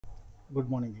Good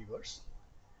morning, viewers.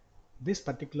 This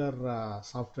particular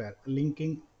software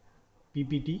linking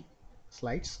PPT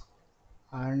slides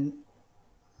and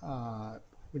uh,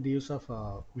 with the use of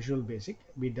Visual Basic,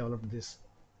 we developed this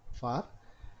for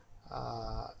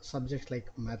subjects like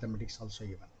mathematics also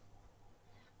even.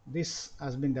 This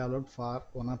has been developed for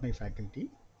one of my faculty.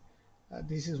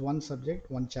 This is one subject,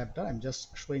 one chapter. I'm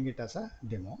just showing it as a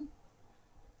demo.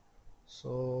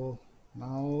 So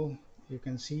now you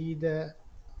can see the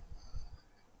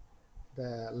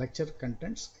lecture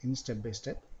contents in step by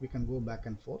step. We can go back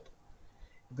and forth.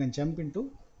 You can jump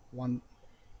into one,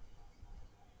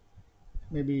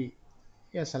 maybe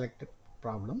a selected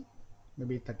problem,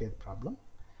 maybe 30th problem.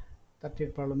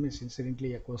 30th problem is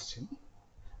incidentally a question.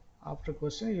 After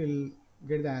question you will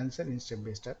get the answer in step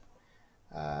by step.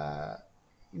 uh,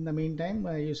 in the meantime,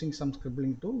 using some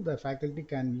scribbling tool, the faculty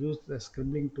can use the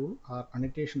scribbling tool or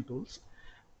annotation tools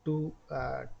to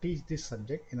teach this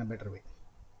subject in a better way.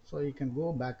 So you can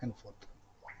go back and forth,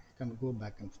 you can go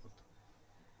back and forth.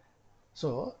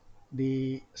 So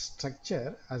the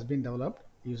structure has been developed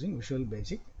using Visual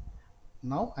Basic.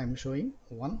 Now I'm showing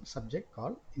one subject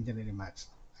called engineering maths.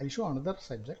 I'll show another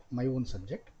subject, my own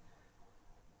subject,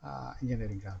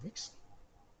 engineering graphics.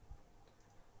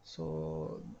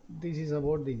 So this is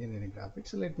about the engineering graphics.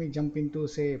 So let me jump into,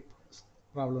 say,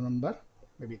 problem number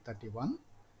maybe 31.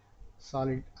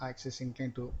 Solid axis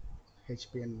inclined to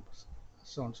HP and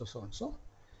so on, so on, so.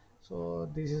 So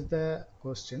this is the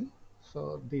question.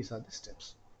 So these are the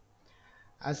steps.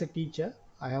 As a teacher,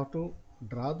 I have to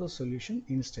draw the solution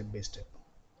in step by step.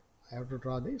 I have to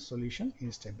draw the solution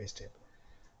in step by step.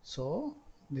 So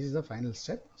this is the final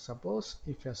step. Suppose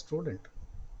if a student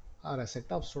or a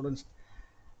set of students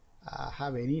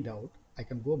have any doubt, I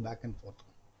can go back and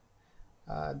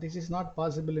forth. This is not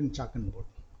possible in chalk and board.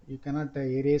 You cannot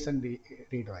erase and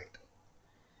read write.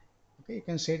 Okay, you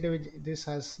can straight away, this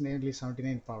has nearly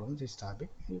 79 problems, this topic.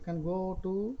 You can go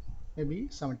to maybe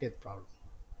 70th problem.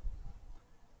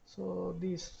 So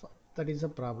that is a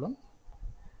problem.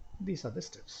 These are the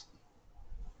steps.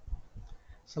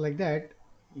 So like that,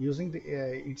 using the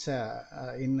it's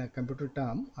a in a computer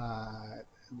term,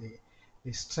 the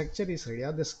the structure is ready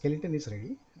or the skeleton is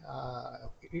ready.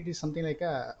 It is something like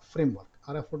a framework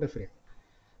or a photo frame.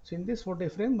 So in this photo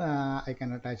frame, I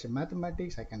can attach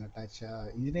mathematics, I can attach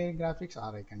engineering graphics,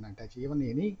 or I can attach even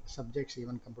any subjects,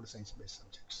 even computer science based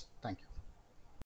subjects.